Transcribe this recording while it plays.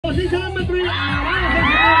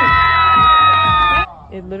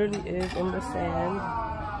It literally is in the sand,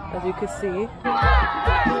 as you can see.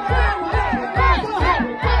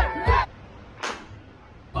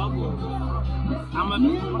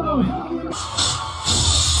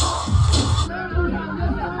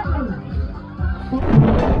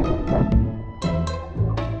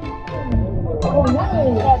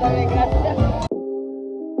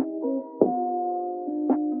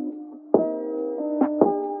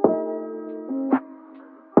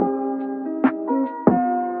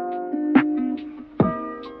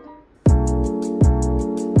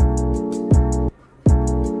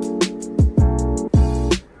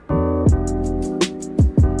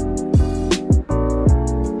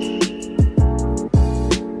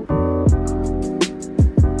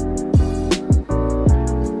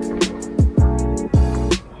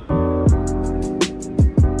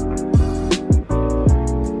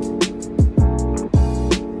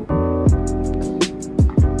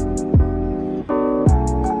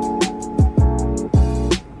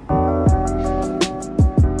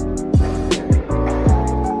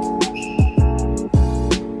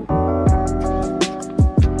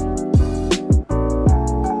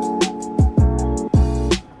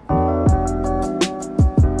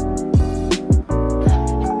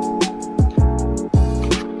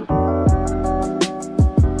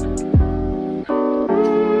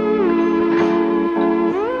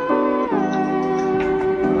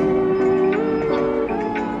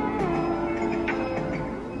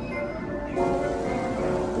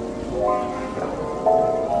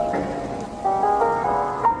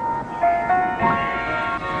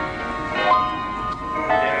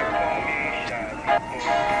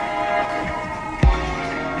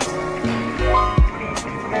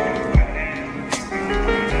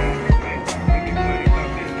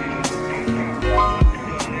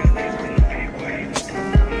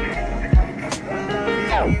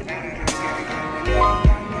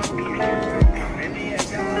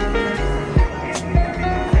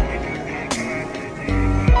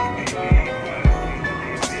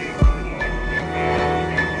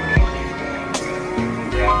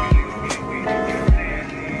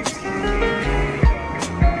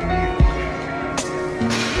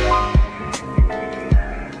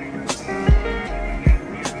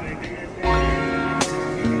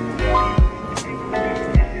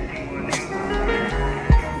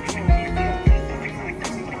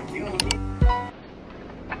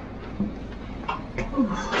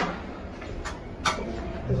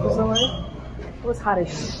 It was hot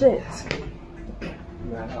as shit.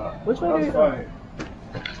 Which way are you going?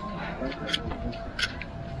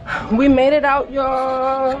 We made it out,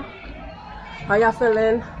 y'all. How y'all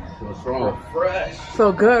feeling? Feel strong. Fresh.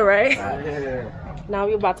 Feel good, right? Yeah. Now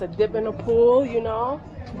we're about to dip in the pool, you know?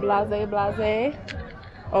 Blase, blase.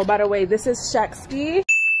 Oh, by the way, this is Shakski.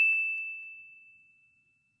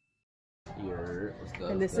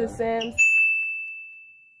 And this is Sam's.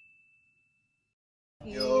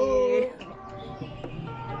 Yo.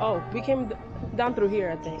 Oh, we came down through here,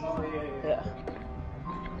 I think. Oh, Yeah.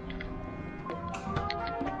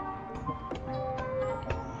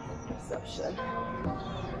 Reception.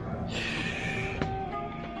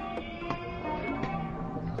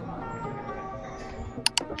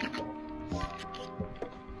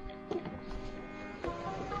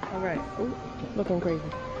 All right. Ooh, looking crazy.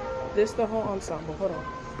 This the whole ensemble. Hold on.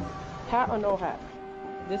 Hat or no hat?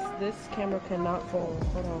 This camera cannot fold.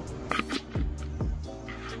 Hold on.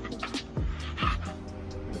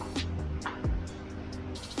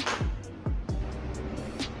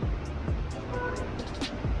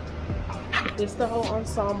 This the whole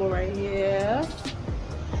ensemble right here.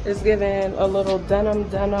 It's giving a little denim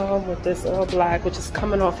with this all black, which is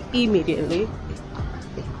coming off immediately.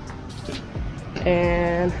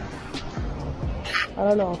 And I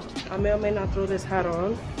don't know. I may or may not throw this hat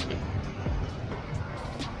on.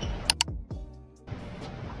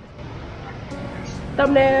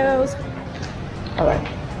 Thumbnails. All right.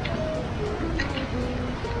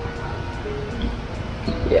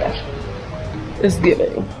 Yeah. It's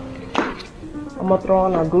giving. I'm gonna throw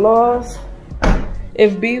on a gloss.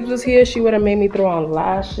 If Beebs was here, she would have made me throw on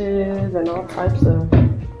lashes and all types of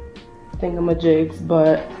thingamajigs,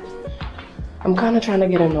 but I'm kind of trying to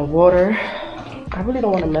get in the water. I really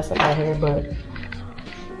don't want to mess up my hair, but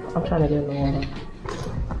I'm trying to get in the water.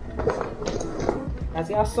 As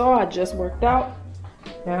y'all saw, I just worked out.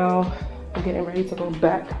 Now I'm getting ready to go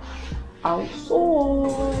back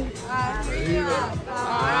outside. Arriba,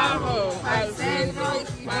 abajo, al centro,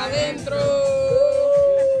 para adentro.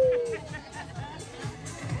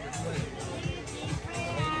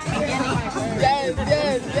 Yes.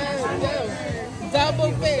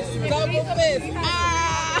 Double fish. fist. Double fist. Ah!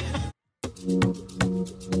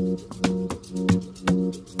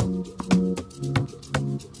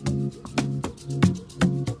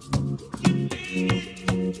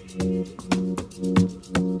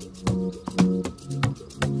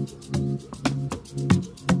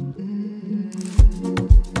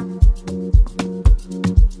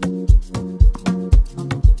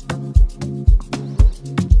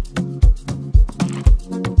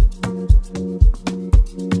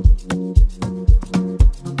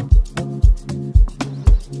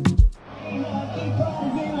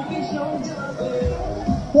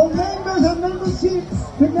 For members and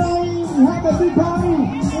memberships, tonight we have a big party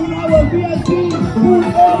in our VIP food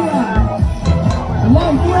area.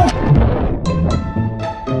 Let's go!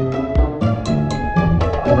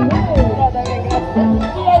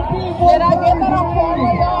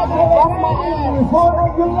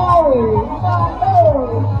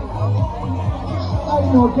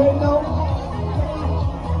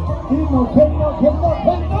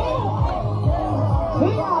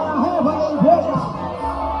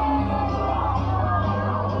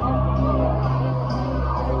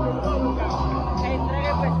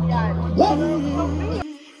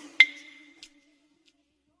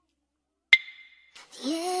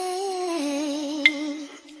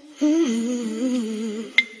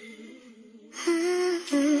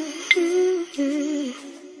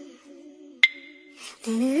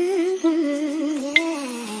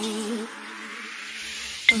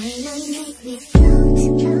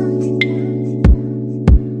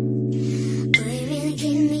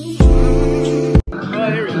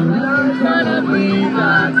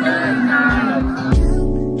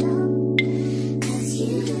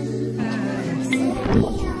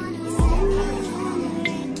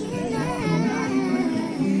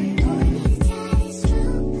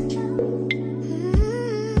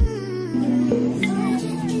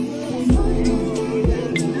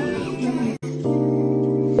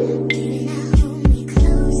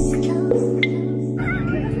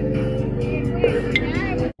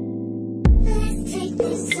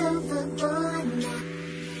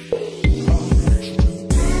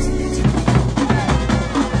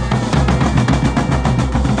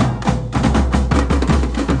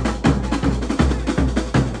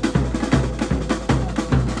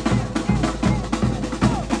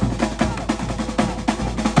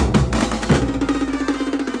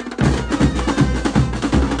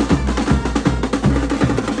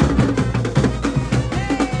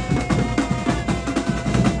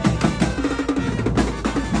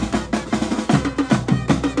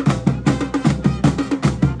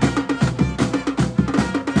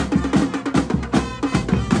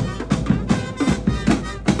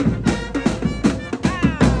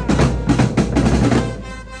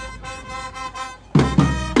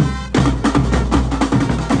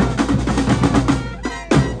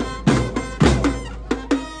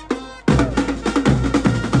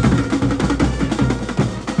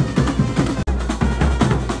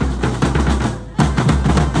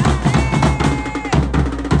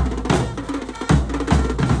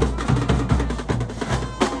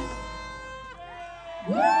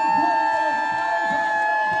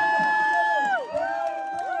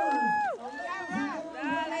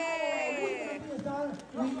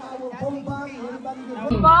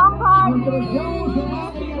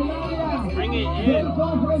 Bring it in.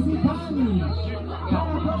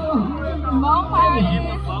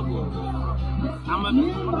 I'm a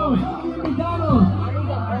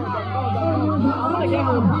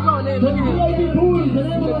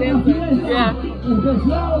Yeah.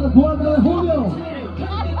 Especial del 4 de julio.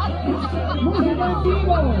 Música en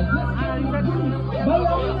vivo.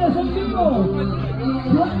 Bailarines en vivo.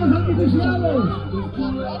 Fuegos artificiales.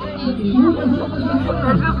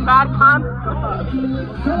 It's just bad content.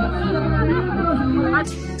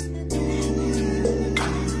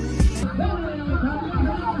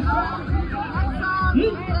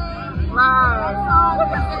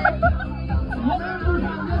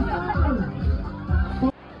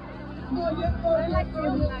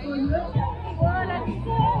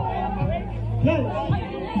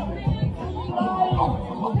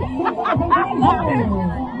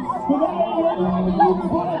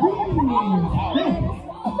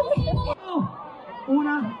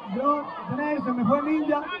 Una, dos, tres, se me fue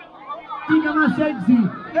ninja. Chica más sexy.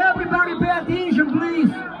 Everybody pay attention,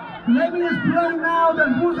 please. Let me explain now the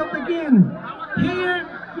rules of the game. Here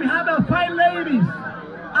we have 5 ladies.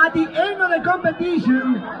 At the end of the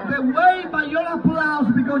competition, the way by your applause,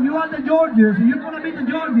 because you are the judges, you're going to be the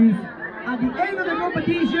judges. At the end of the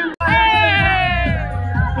competition,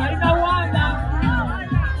 Wanda.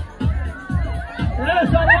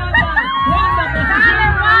 Eso, Wanda,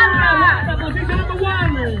 posición. Position number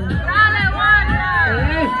 1. Dale, Wanda.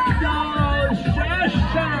 Esto,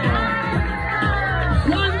 Shasha.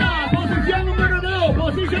 Wanda, posición número 2.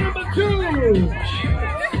 Position number 2.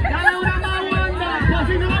 Dale una más, Wanda.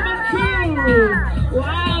 Position number 2.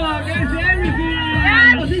 Wow, qué sexy.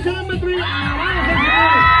 Position number 3.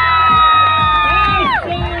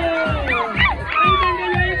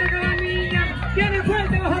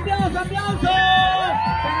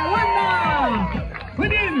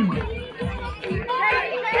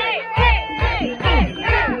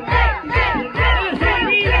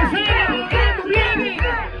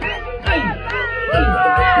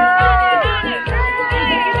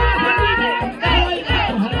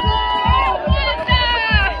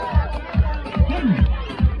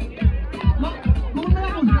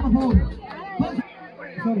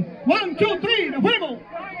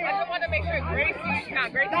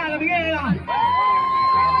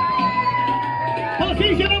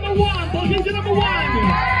 Position number 1, position number 1.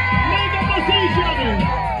 Make a position.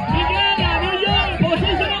 Miguel, New York,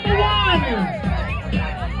 position number 1.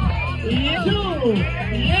 Yes, 2.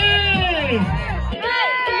 Yes.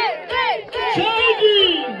 Shaggy.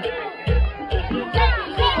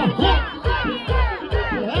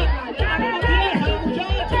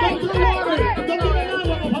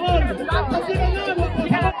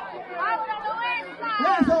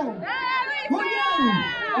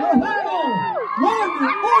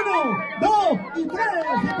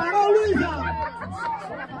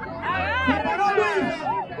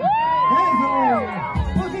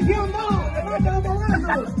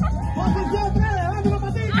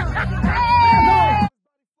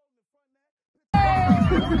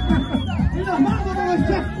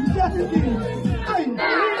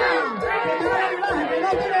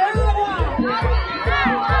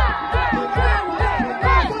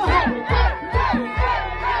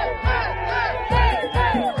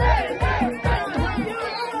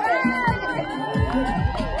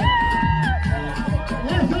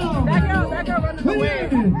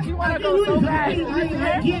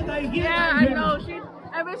 Yeah, I know.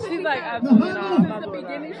 She's like, absolutely not. Since the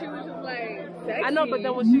beginning, she was just like, sexy. I know, but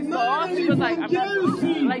then when she saw, she was like, I'm not,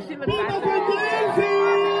 like, she looked back.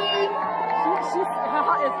 Her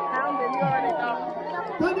heart is pounding, you already know.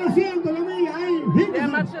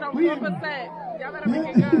 Damn, my shit on 4%. Y'all better make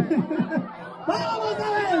it good. ¡Vamos a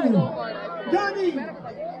ver! Johnny, si me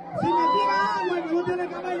tira agua que no tiene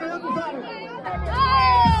cabello, ya tú sabes.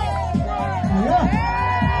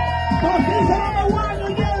 Position number 1,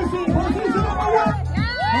 New Jersey. Position number 1.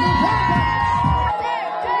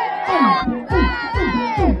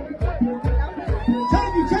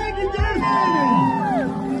 Change it, Jersey.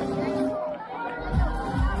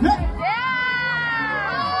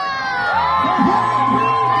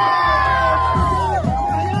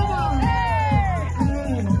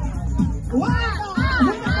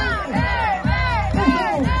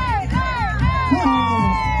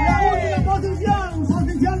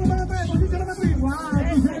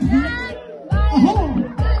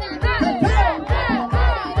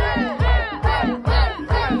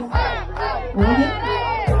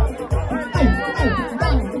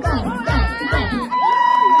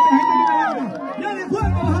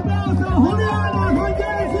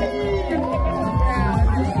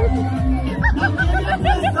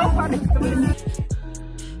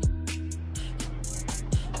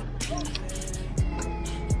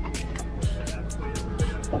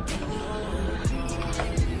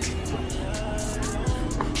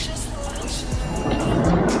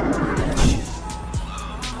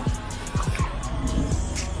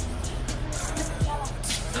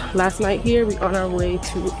 Last night here, we're on our way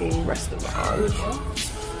to a restaurant.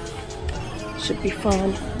 Should be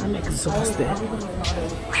fun. I'm exhausted.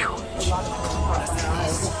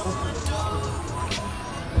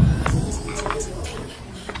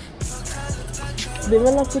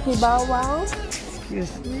 Living a Chicky Bow Wow?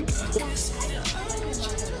 Excuse me.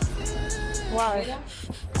 Why?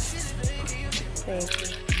 Thank you.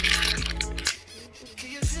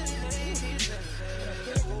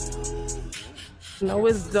 I know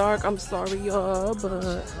it's dark, I'm sorry y'all,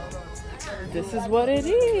 but this is what it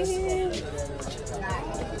is.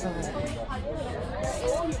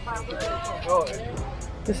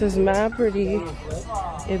 This is mad pretty.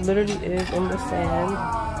 It literally is in the sand,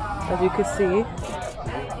 as you can see.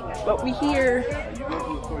 But we here.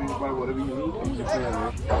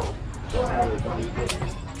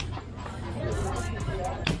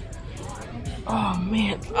 Oh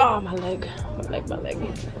man, oh my leg. My leg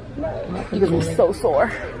is so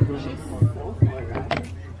sore.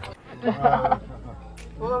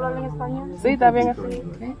 ¿Puedo hablar en español? Sí, está bien así.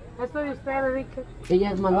 Esto de ustedes, Ricky.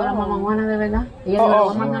 Ella mandó la mamá Juana de verdad. Ella no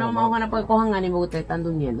va a mandar a la mamá Juana porque cojan ánimo que ustedes están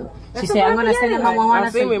durmiendo. Si se van a hacer la mamá Juana,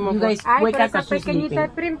 Así mismo. you guys Ay, wake pero up esa as she's pequeñita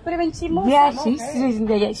sleeping. es prevenchimosa. Yeah,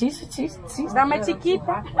 she's Dame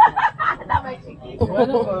chiquita.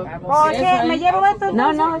 Bueno, Oye, ¿me llevo esto?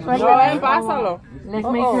 no, no, it's right No, there. pásalo. Let's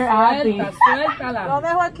make her happy. ¿Lo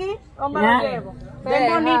dejo aquí o me Ya. lo llevo?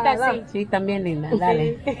 Bien bonita, sí. Sí, también linda,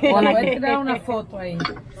 dale. Pon aquí. una foto ahí.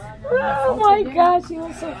 Oh my gosh, she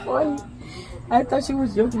was so funny. I thought she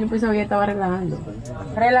was joking. Yo pensaba que ella estaba relajando.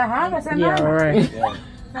 Relajada, esa Yeah, nada. right.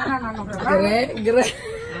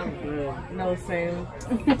 No sé.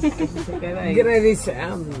 Gre dice,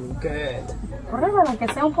 I'm good. Pruébala, que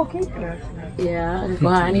sea un poquito. Yeah,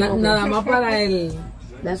 cojan ánimo. Nada más para él.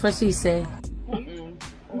 That's what she said.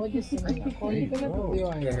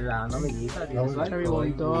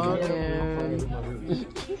 Everyone talking.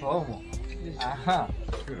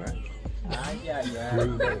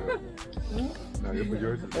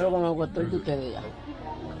 Pero como aguantó el de ustedes ya.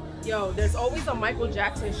 Yo, there's always a Michael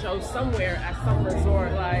Jackson show somewhere at some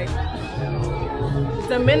resort. Like,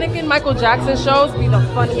 Dominican Michael Jackson shows be the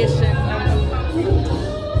funniest shit.